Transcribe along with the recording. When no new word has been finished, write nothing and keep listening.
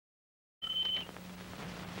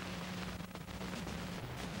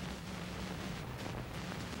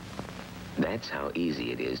That's how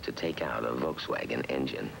easy it is to take out a Volkswagen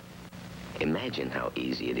engine. Imagine how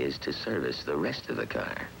easy it is to service the rest of the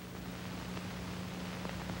car.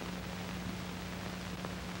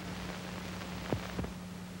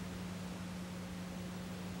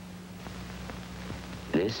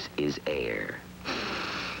 This is air.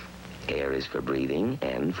 Air is for breathing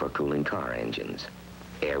and for cooling car engines.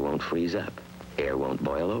 Air won't freeze up. Air won't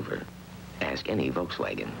boil over. Ask any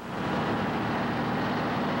Volkswagen.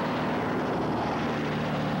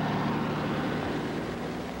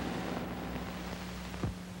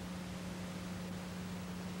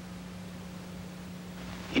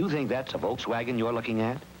 You think that's a Volkswagen you're looking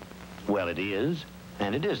at? Well, it is,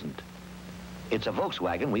 and it isn't. It's a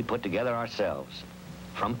Volkswagen we put together ourselves,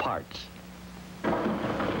 from parts.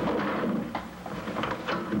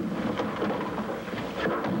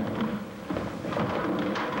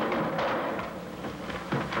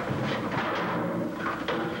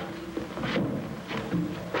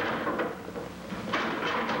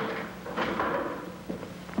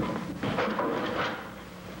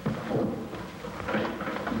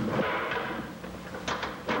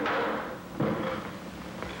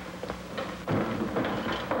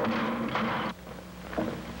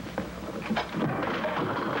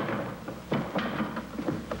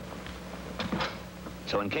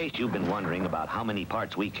 So in case you've been wondering about how many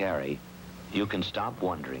parts we carry, you can stop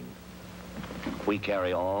wondering. We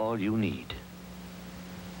carry all you need.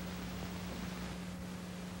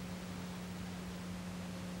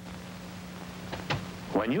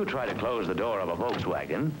 When you try to close the door of a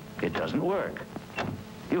Volkswagen, it doesn't work.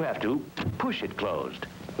 You have to push it closed.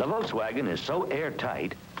 The Volkswagen is so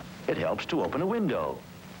airtight, it helps to open a window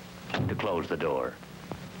to close the door.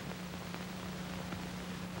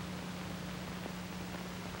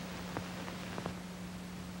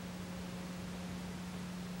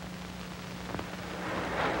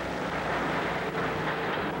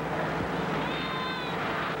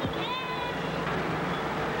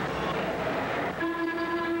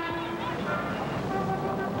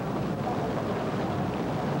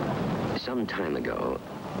 Some time ago,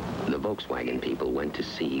 the Volkswagen people went to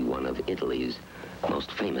see one of Italy's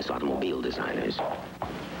most famous automobile designers.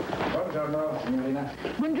 Buongiorno, signorina.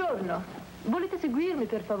 Buongiorno. Volete seguirmi,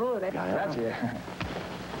 per favore? Grazie.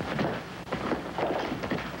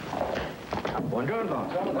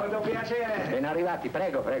 Buongiorno. Molto piacere. Ben arrivati,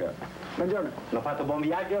 prego, prego. Buongiorno. L'ho fatto buon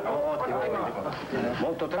viaggio? Ottimo.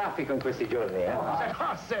 Molto traffico in questi giorni, eh?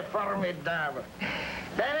 Se formidabile.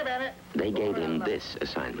 Bene, bene. They gave him this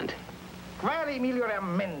assignment. Quali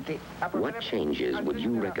miglioramenti? What changes would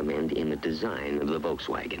you recommend in the design of the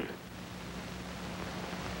Volkswagen?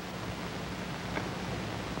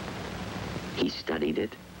 He studied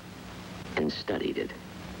it and studied it.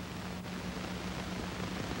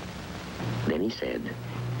 Then he said,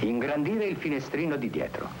 Ingrandire il finestrino di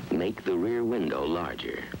dietro. make the rear window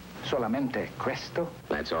larger. Solamente questo?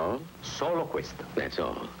 That's all? Solo questo. That's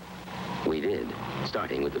all. We did,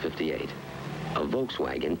 starting with the 58. A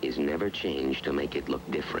Volkswagen is never changed to make it look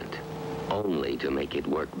different, only to make it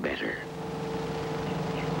work better.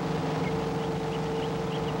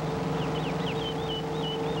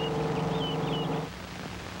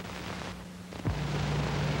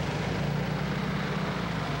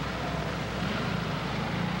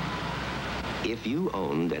 If you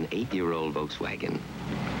owned an 8-year-old Volkswagen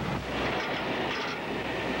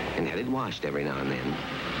and had it washed every now and then,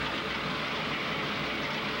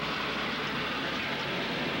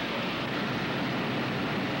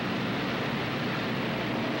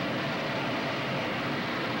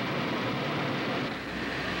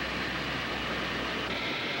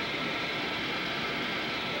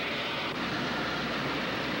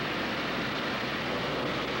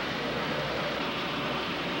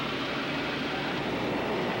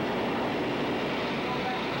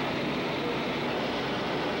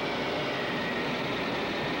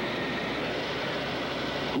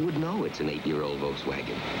 who would know it's an 8-year-old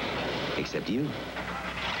Volkswagen? Except you.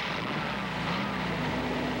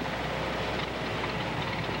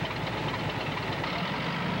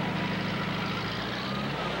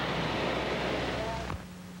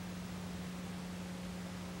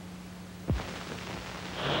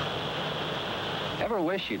 Ever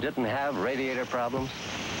wish you didn't have radiator problems?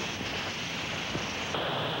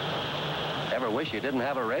 Ever wish you didn't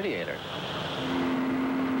have a radiator?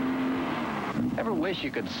 Ever wish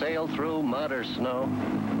you could sail through mud or snow?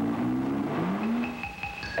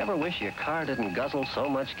 Ever wish your car didn't guzzle so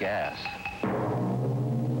much gas?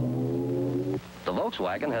 The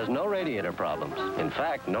Volkswagen has no radiator problems. In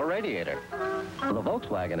fact, no radiator. The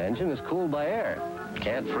Volkswagen engine is cooled by air.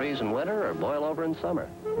 Can't freeze in winter or boil over in summer.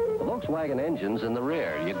 The Volkswagen engine's in the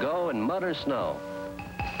rear. You go in mud or snow.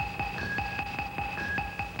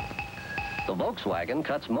 The Volkswagen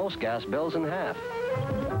cuts most gas bills in half.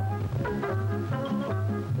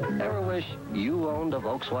 Ever wish you owned a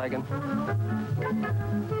Volkswagen?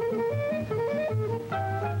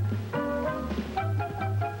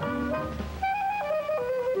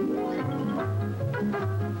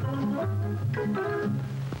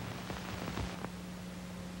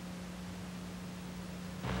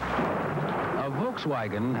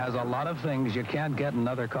 Volkswagen has a lot of things you can't get in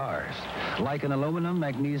other cars, like an aluminum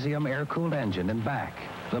magnesium air-cooled engine and back,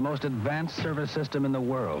 the most advanced service system in the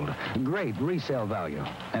world, great resale value,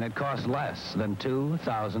 and it costs less than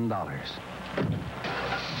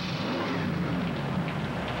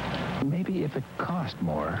 $2,000. Maybe if it cost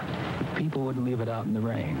more, people wouldn't leave it out in the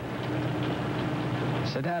rain.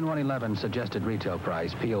 Sedan 111 suggested retail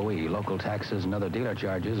price, POE, local taxes and other dealer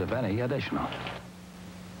charges, if any, additional.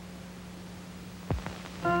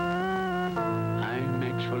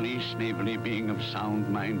 Snavely, being of sound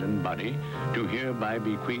mind and body, do hereby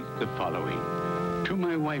bequeath the following. To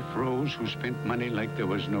my wife, Rose, who spent money like there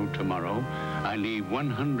was no tomorrow, I leave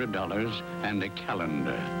 $100 and a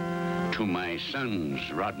calendar. To my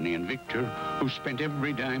sons, Rodney and Victor, who spent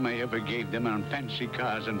every dime I ever gave them on fancy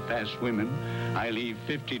cars and fast women, I leave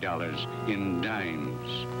 $50 in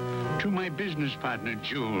dimes. To my business partner,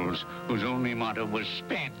 Jules, whose only motto was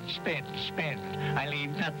spend, spend, spend, I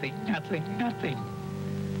leave nothing, nothing, nothing.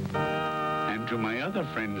 And to my other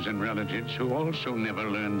friends and relatives who also never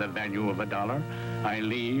learned the value of a dollar, I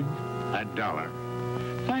leave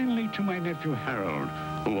 $1. Finally, to my nephew Harold,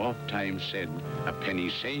 who oft-times said, a penny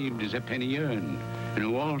saved is a penny earned, and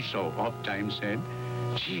who also oft-times said,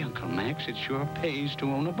 gee, Uncle Max, it sure pays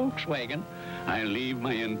to own a Volkswagen, I leave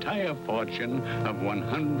my entire fortune of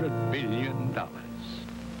 $100 billion.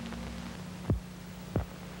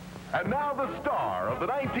 And now the star of the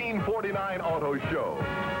 1949 Auto Show,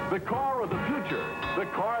 the car of the future, the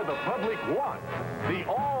car the public wants, the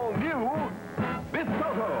all-new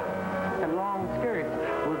Biscotto. The long skirt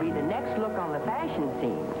will be the next look on the fashion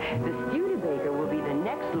scene. The Studebaker will be the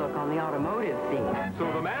next look on the automotive scene. So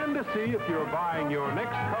the man to see if you're buying your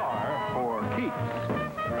next car for keeps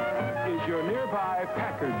is your nearby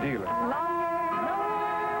Packard dealer.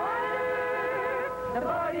 The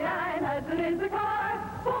 49 Hudson is the car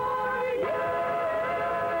for you.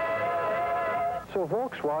 So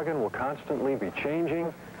Volkswagen will constantly be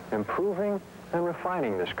changing, improving, and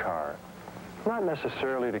refining this car. Not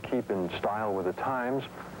necessarily to keep in style with the times,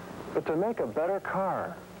 but to make a better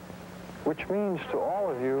car, which means to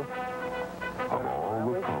all of you... Of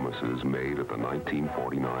all the promises made at the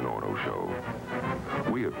 1949 Auto Show,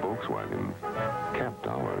 we at Volkswagen kept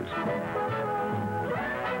ours.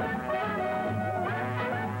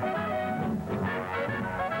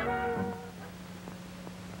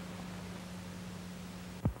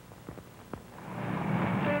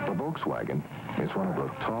 Volkswagen is one of the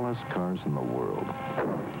tallest cars in the world,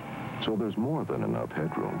 so there's more than enough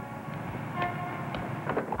headroom,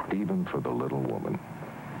 even for the little woman.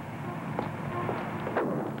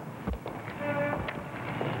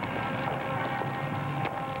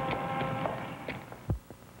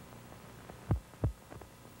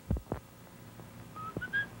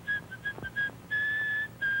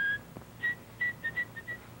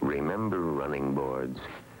 Remember running boards?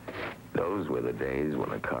 Those were the days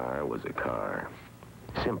when a car was a car.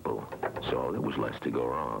 Simple, so there was less to go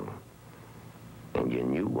wrong. And you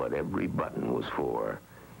knew what every button was for.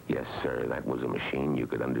 Yes, sir, that was a machine you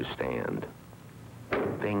could understand.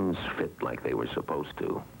 Things fit like they were supposed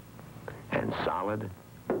to. And solid,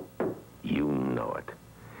 you know it.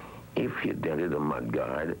 If you dented a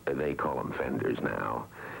mudguard, they call them fenders now,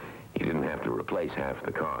 you didn't have to replace half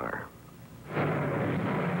the car.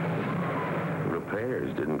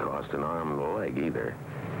 Repairs didn't cost an arm and a leg either.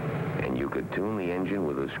 And you could tune the engine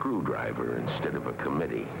with a screwdriver instead of a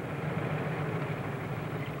committee.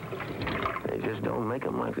 They just don't make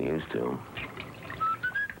them like they used to.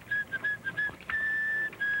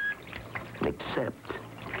 Except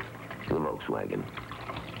the Volkswagen.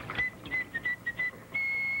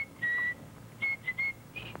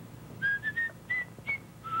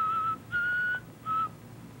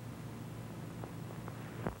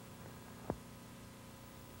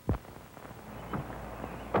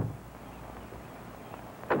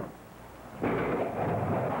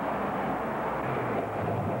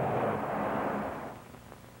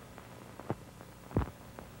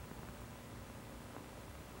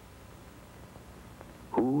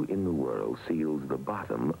 Who in the world seals the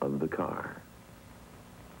bottom of the car?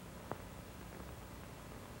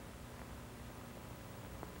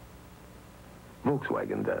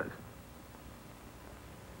 Volkswagen does.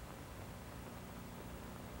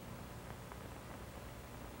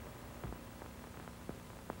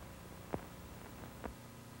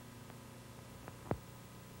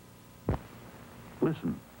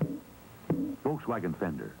 Listen. Volkswagen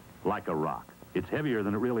fender, like a rock. It's heavier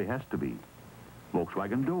than it really has to be.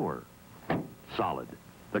 Volkswagen door, solid.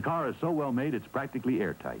 The car is so well made, it's practically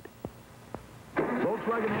airtight.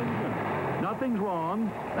 Volkswagen engine, nothing's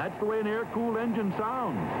wrong. That's the way an air-cooled engine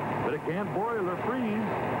sounds. But it can't boil or freeze.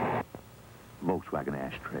 Volkswagen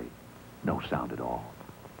ashtray, no sound at all.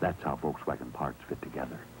 That's how Volkswagen parts fit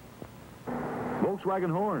together.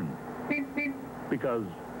 Volkswagen horn, beep, beep, because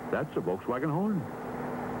that's a Volkswagen horn.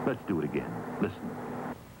 Let's do it again. Listen.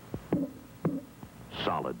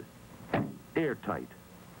 Solid. Airtight.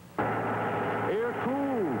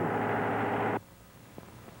 Air-cooled.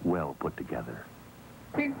 Well put together.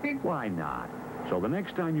 Beep, beep. Why not? So the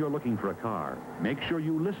next time you're looking for a car, make sure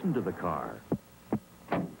you listen to the car.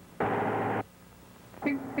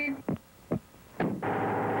 Beep, beep.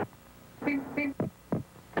 Beep, beep.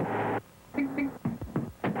 Beep, beep.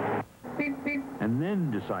 Beep, beep. And then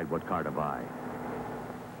decide what car to buy.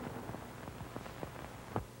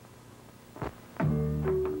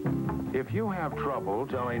 If you have trouble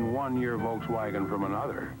telling one-year Volkswagen from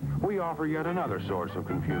another, we offer yet another source of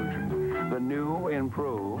confusion. The new,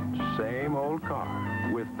 improved, same old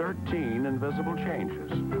car with 13 invisible changes.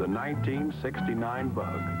 The 1969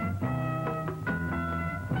 Bug.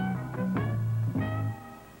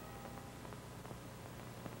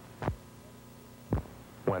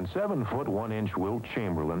 When 7-foot 1-inch Wilt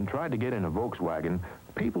Chamberlain tried to get in a Volkswagen,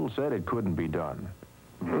 people said it couldn't be done.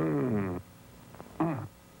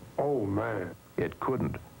 Oh, man. It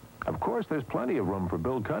couldn't. Of course, there's plenty of room for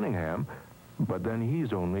Bill Cunningham, but then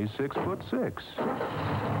he's only 6'6".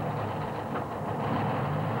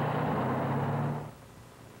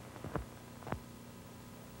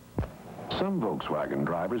 Some Volkswagen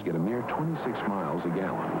drivers get a mere 26 miles a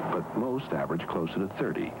gallon, but most average closer to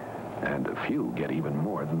 30, and a few get even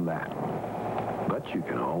more than that. But you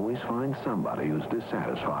can always find somebody who's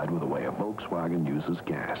dissatisfied with the way a Volkswagen uses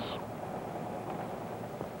gas.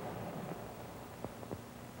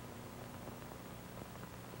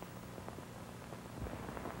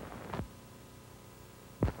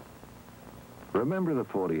 Remember the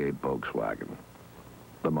 48 Volkswagen,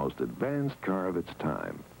 the most advanced car of its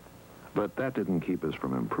time. But that didn't keep us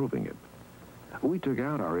from improving it. We took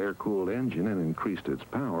out our air-cooled engine and increased its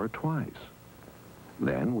power twice.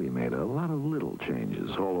 Then we made a lot of little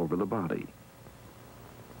changes all over the body.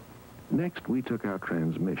 Next, we took out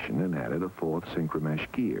transmission and added a 4th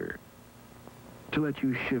synchromesh gear to let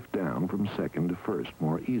you shift down from second to first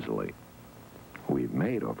more easily. We've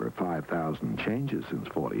made over 5,000 changes since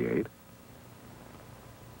 48.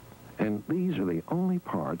 And these are the only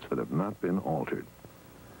parts that have not been altered,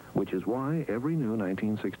 which is why every new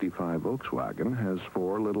 1965 Volkswagen has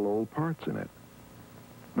 4 little old parts in it.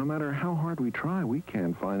 No matter how hard we try, we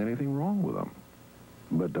can't find anything wrong with them.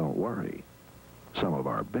 But don't worry. Some of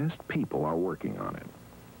our best people are working on it.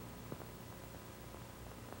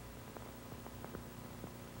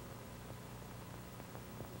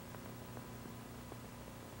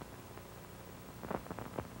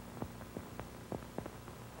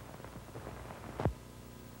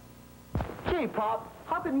 Hey, Pop,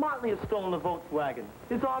 how could Motley have stolen the Volkswagen?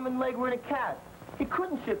 His arm and leg were in a cast. He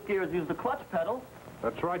couldn't shift gears, use the clutch pedal.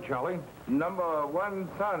 That's right, Charlie. Number 1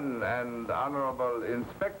 son and honorable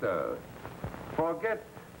inspector, forget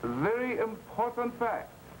very important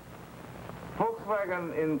fact.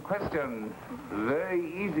 Volkswagen in question, very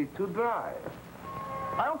easy to drive.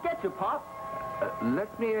 I don't get you, Pop.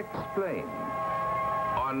 Let me explain.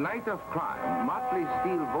 On night of crime, Motley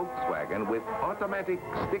steal Volkswagen with automatic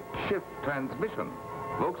stick shift transmission.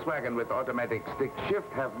 Volkswagen with automatic stick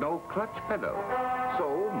shift have no clutch pedal,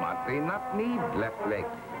 so Motley not need left leg.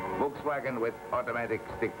 Volkswagen with automatic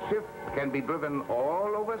stick shift can be driven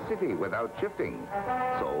all over city without shifting,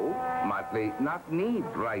 so Motley not need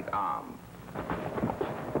right arm.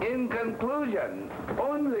 In conclusion,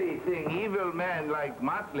 only thing evil man like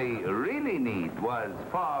Motley really need was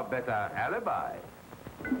far better alibi.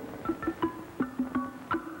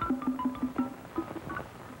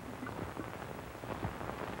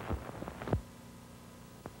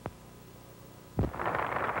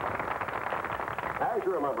 As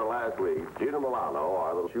you remember last week, Gino Milano,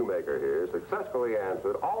 our little shoemaker here, successfully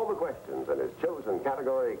answered all the questions in his chosen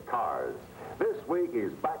category, cars. This week,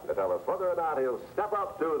 he's back to tell us whether or not he'll step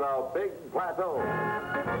up to the big plateau.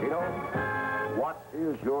 Gino, what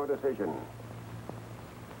is your decision?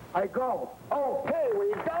 I go. Okay,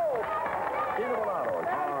 we go. Gino Milano,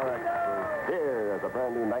 car expert, here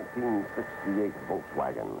 1968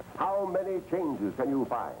 Volkswagen. How many changes can you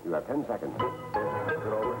find? You have 10 seconds.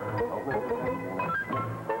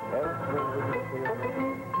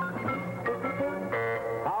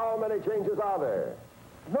 How many changes are there?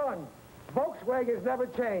 None. Volkswagens never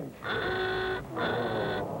change.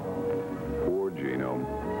 Poor Gino.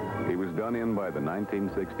 He was done in by the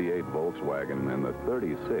 1968 Volkswagen and the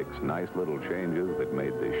 36 nice little changes that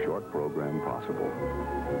made this short program possible.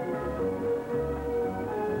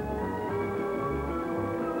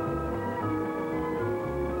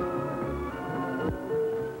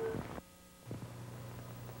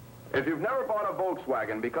 If you've never bought a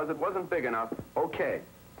Volkswagen because it wasn't big enough, okay.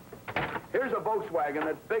 Here's a Volkswagen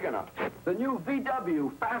that's big enough. The new VW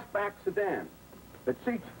Fastback Sedan. It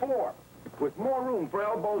seats 4 with more room for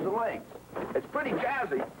elbows and legs. It's pretty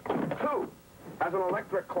jazzy, too. Has an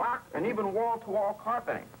electric clock and even wall-to-wall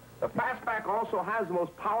carpeting. The Fastback also has the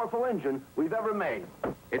most powerful engine we've ever made.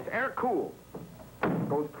 It's air-cooled.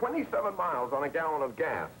 Goes 27 miles on a gallon of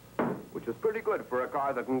gas, which is pretty good for a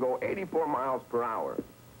car that can go 84 miles per hour.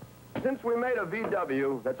 Since we made a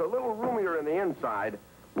VW that's a little roomier in the inside,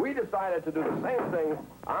 we decided to do the same thing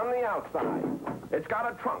on the outside. It's got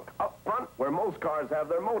a trunk up front where most cars have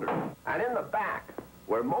their motors. And in the back,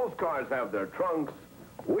 where most cars have their trunks,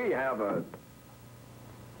 we have a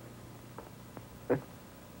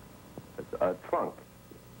trunk,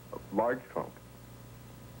 a large trunk.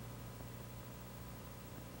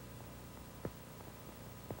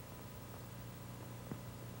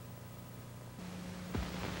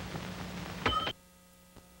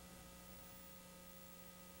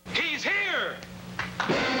 He's here!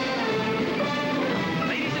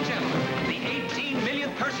 Ladies and gentlemen, the 18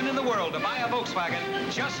 millionth person in the world to buy a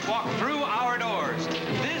Volkswagen just walked through our doors.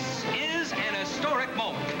 This is an historic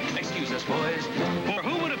moment. Excuse us, boys. For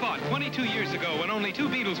who would have thought 22 years ago, when only 2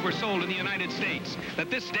 Beetles were sold in the United States, that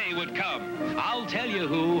this day would come? I'll tell you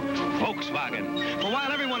who, Volkswagen. For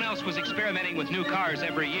while everyone else was experimenting with new cars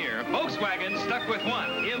every year, Volkswagen stuck with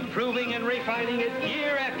one, improving and refining it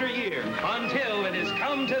year after year, until it has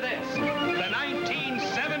come to this, the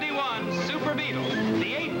 1971 Super Beetle.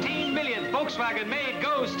 The 18 millionth Volkswagen made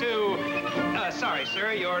goes to... sorry,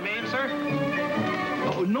 sir, your name, sir?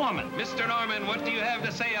 Oh, Norman. Mr. Norman, what do you have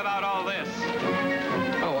to say about all this?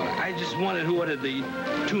 Oh, I just wanted who ordered the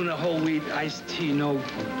tuna whole wheat iced tea, no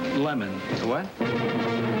lemon. What?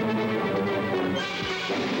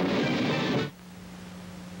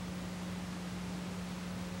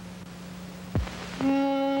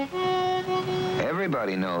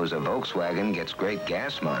 Everybody knows a Volkswagen gets great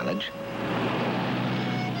gas mileage.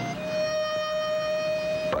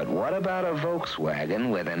 But what about a Volkswagen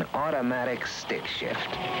with an automatic stick shift?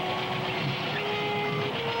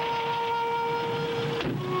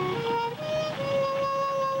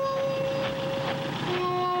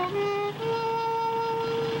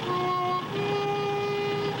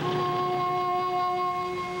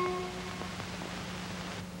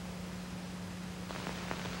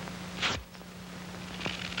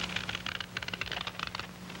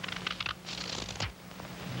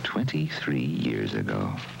 Years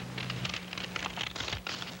ago.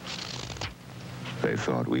 They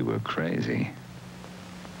thought we were crazy.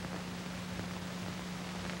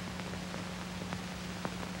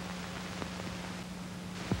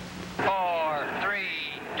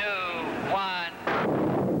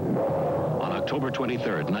 October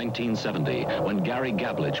 23rd, 1970, when Gary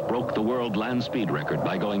Gablich broke the world land speed record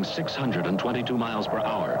by going 622 miles per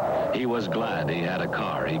hour, he was glad he had a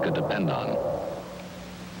car he could depend on.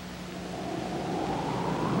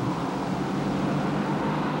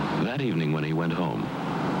 That evening when he went home,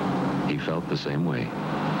 he felt the same way.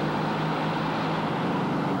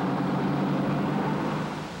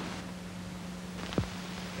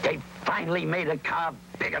 They finally made a car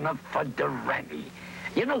big enough for Durante.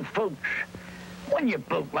 You know, folks, when you're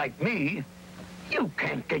built like me, you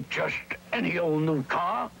can't get just any old new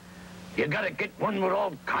car. You gotta get one with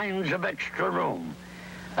all kinds of extra room,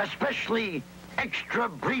 especially extra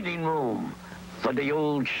breathing room for the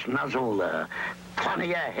old schnozola.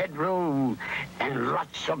 Plenty of headroom and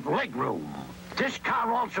lots of leg room. This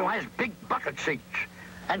car also has big bucket seats.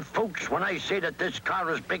 And folks, when I say that this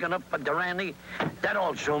car is big enough for Durante, that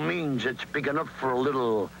also means it's big enough for a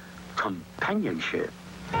little companionship.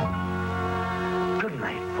 Good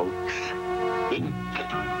night, folks.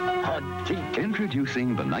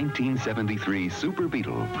 Introducing the 1973 Super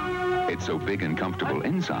Beetle. It's so big and comfortable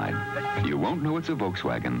inside, you won't know it's a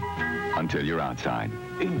Volkswagen until you're outside.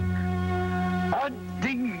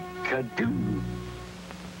 A-ding-a-doo.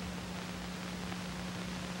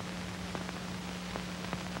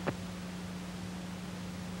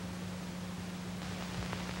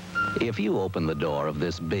 If you open the door of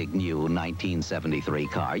this big new 1973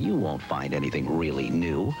 car, you won't find anything really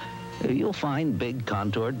new. You'll find big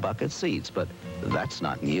contoured bucket seats, but that's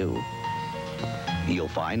not new. You'll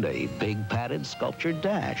find a big padded sculptured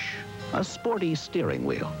dash, a sporty steering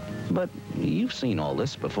wheel, but you've seen all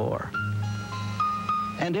this before.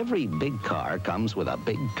 And every big car comes with a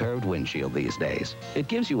big curved windshield these days. It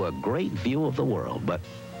gives you a great view of the world, but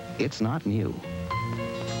it's not new.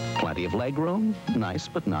 Plenty of legroom, nice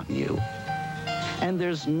but not new. And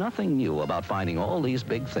there's nothing new about finding all these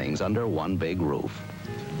big things under one big roof.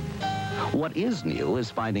 What is new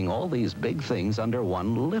is finding all these big things under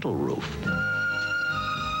one little roof.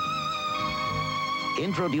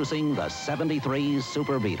 Introducing the '73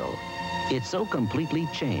 Super Beetle. It's so completely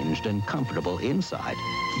changed and comfortable inside,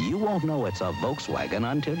 you won't know it's a Volkswagen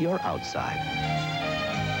until you're outside.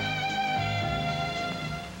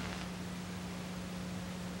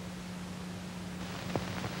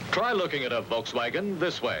 Try looking at a Volkswagen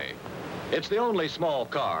this way. It's the only small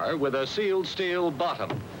car with a sealed steel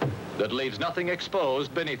bottom that leaves nothing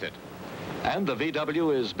exposed beneath it. And the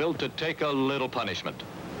VW is built to take a little punishment.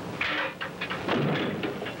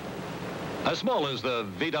 As small as the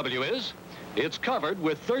VW is, it's covered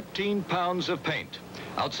with 13 pounds of paint,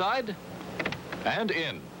 outside and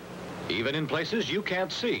in, even in places you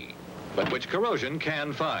can't see, but which corrosion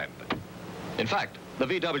can find. In fact, the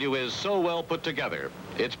VW is so well put together,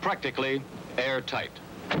 it's practically airtight.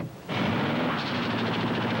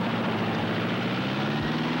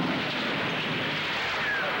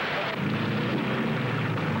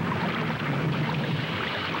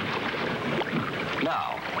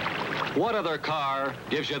 Now, what other car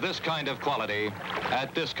gives you this kind of quality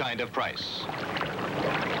at this kind of price?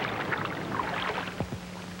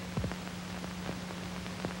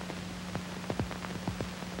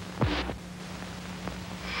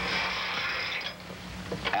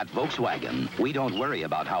 At Volkswagen, we don't worry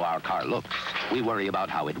about how our car looks. We worry about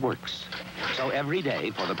how it works. So every day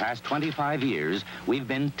for the past 25 years, we've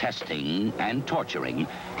been testing and torturing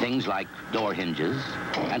things like door hinges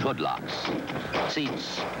and hood locks,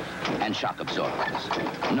 seats and shock absorbers.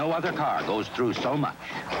 No other car goes through so much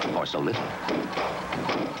for so little.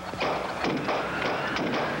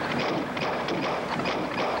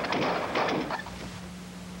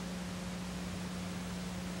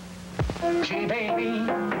 Gee, baby.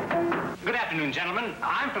 Good afternoon, gentlemen.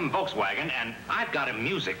 I'm from Volkswagen, and I've got a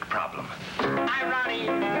music problem. Hi, Ronnie.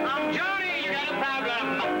 I'm Johnny. You got a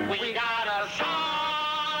problem. We got a song.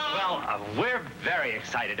 Well, we're very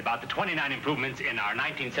excited about the 29 improvements in our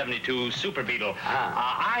 1972 Super Beetle.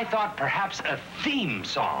 I thought perhaps a theme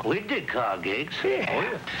song. We did car gigs.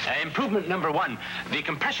 Yeah. Improvement number 1, the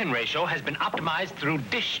compression ratio has been optimized through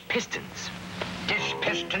dish pistons. Dish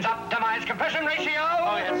pistons optimized compression ratio.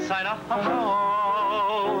 Oh, yes, sign up.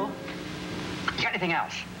 Oh. Got anything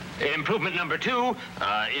else? Improvement number 2,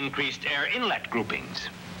 increased air inlet groupings.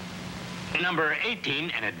 Number 18,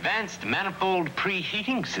 an advanced manifold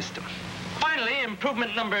preheating system. Finally,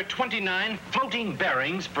 improvement number 29, floating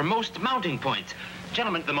bearings for most mounting points.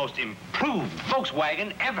 Gentlemen, the most improved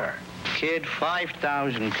Volkswagen ever. Kid,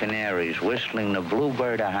 5,000 canaries whistling the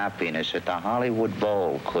bluebird of happiness at the Hollywood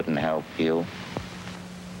Bowl couldn't help you.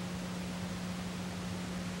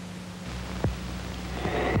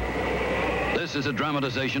 This is a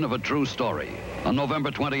dramatization of a true story. On November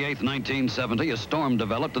 28, 1970, a storm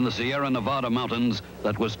developed in the Sierra Nevada mountains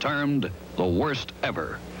that was termed the worst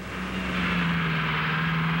ever.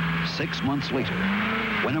 6 months later,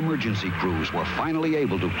 when emergency crews were finally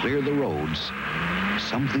able to clear the roads,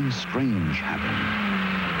 something strange happened.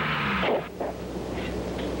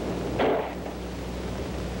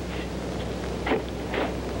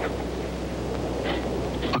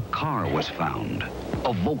 A car was found.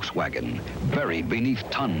 A Volkswagen, buried beneath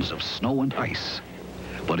tons of snow and ice.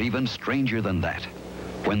 But even stranger than that,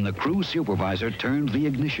 when the crew supervisor turned the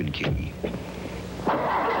ignition key.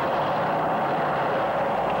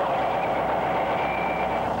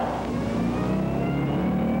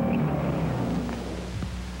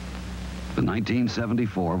 The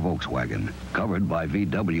 1974 Volkswagen, covered by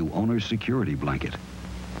VW owner's security blanket.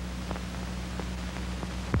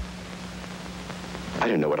 I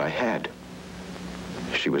didn't know what I had.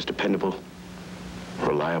 She was dependable,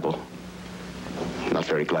 reliable, not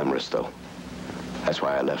very glamorous, though. That's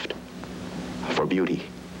why I left. For beauty.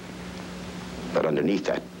 But underneath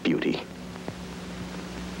that beauty.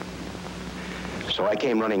 So I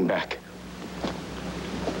came running back.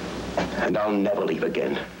 And I'll never leave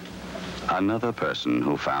again. Another person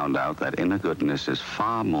who found out that inner goodness is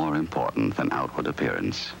far more important than outward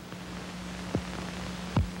appearance.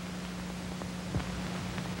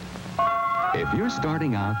 If you're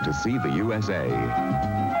starting out to see the USA,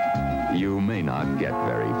 you may not get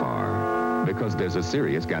very far because there's a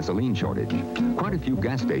serious gasoline shortage. Quite a few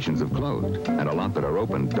gas stations have closed, and a lot that are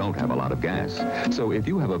open don't have a lot of gas. So if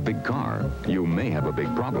you have a big car, you may have a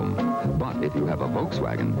big problem. But if you have a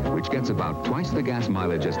Volkswagen, which gets about twice the gas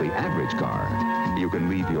mileage as the average car, you can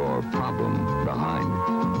leave your problem behind.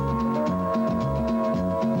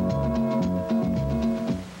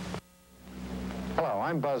 Hello,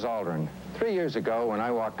 I'm Buzz Aldrin. 3 years ago, when I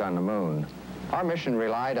walked on the moon, our mission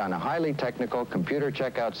relied on a highly technical computer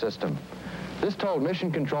checkout system. This told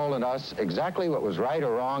Mission Control and us exactly what was right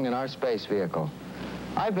or wrong in our space vehicle.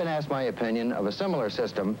 I've been asked my opinion of a similar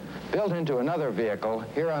system built into another vehicle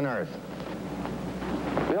here on Earth.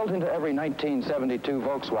 Built into every 1972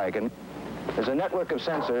 Volkswagen is a network of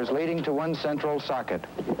sensors leading to one central socket.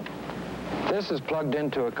 This is plugged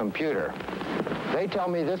into a computer. They tell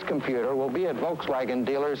me this computer will be at Volkswagen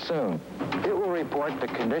dealers soon. It will report the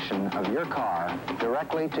condition of your car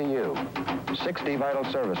directly to you. 60 vital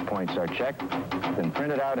service points are checked, then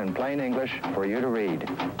printed out in plain English for you to read.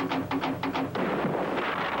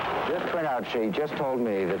 This printout sheet just told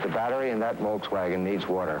me that the battery in that Volkswagen needs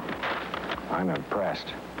water. I'm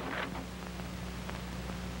impressed.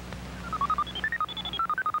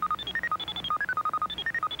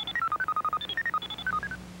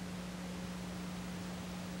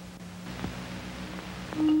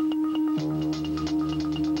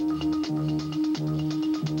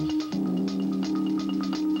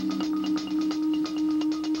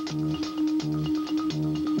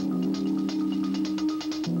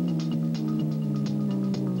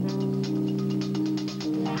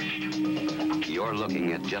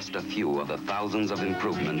 Looking at just a few of the thousands of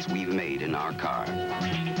improvements we've made in our car.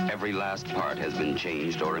 Every last part has been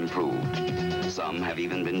changed or improved. Some have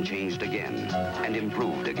even been changed again and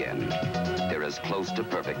improved again. They're as close to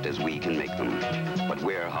perfect as we can make them, but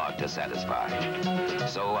we're hard to satisfy.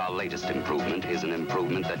 So our latest improvement is an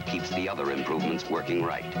improvement that keeps the other improvements working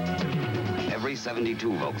right. Every 72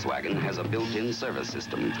 Volkswagen has a built-in service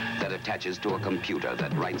system that attaches to a computer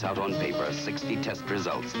that writes out on paper 60 test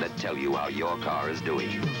results that tell you how your car is doing.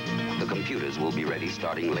 The computers will be ready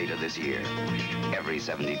starting later this year. Every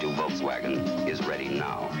 72 Volkswagen is ready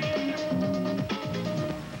now.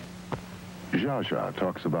 Zsa Zsa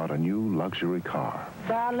talks about a new luxury car.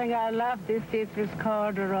 Darling, I love this citrus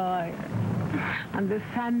corduroy. And the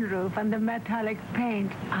sunroof and the metallic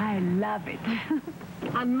paint. I love it.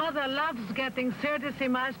 And Mother loves getting 33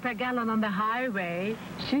 miles per gallon on the highway.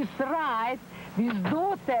 She's right. With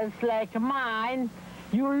daughters like mine,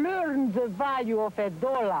 you learn the value of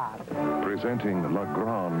 $1. Presenting La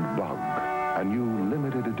Grande Bug, a new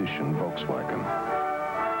limited edition Volkswagen.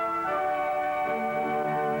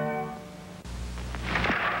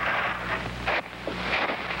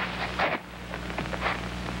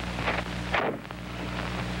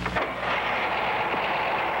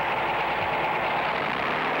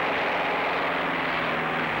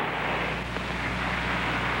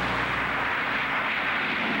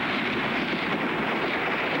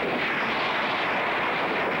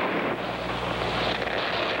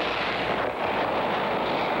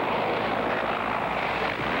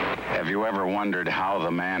 Have you ever wondered how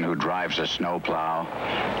the man who drives a snowplow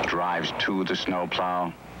drives to the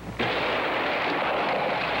snowplow?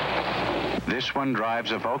 This one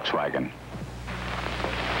drives a Volkswagen.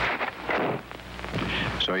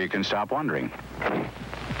 So you can stop wondering.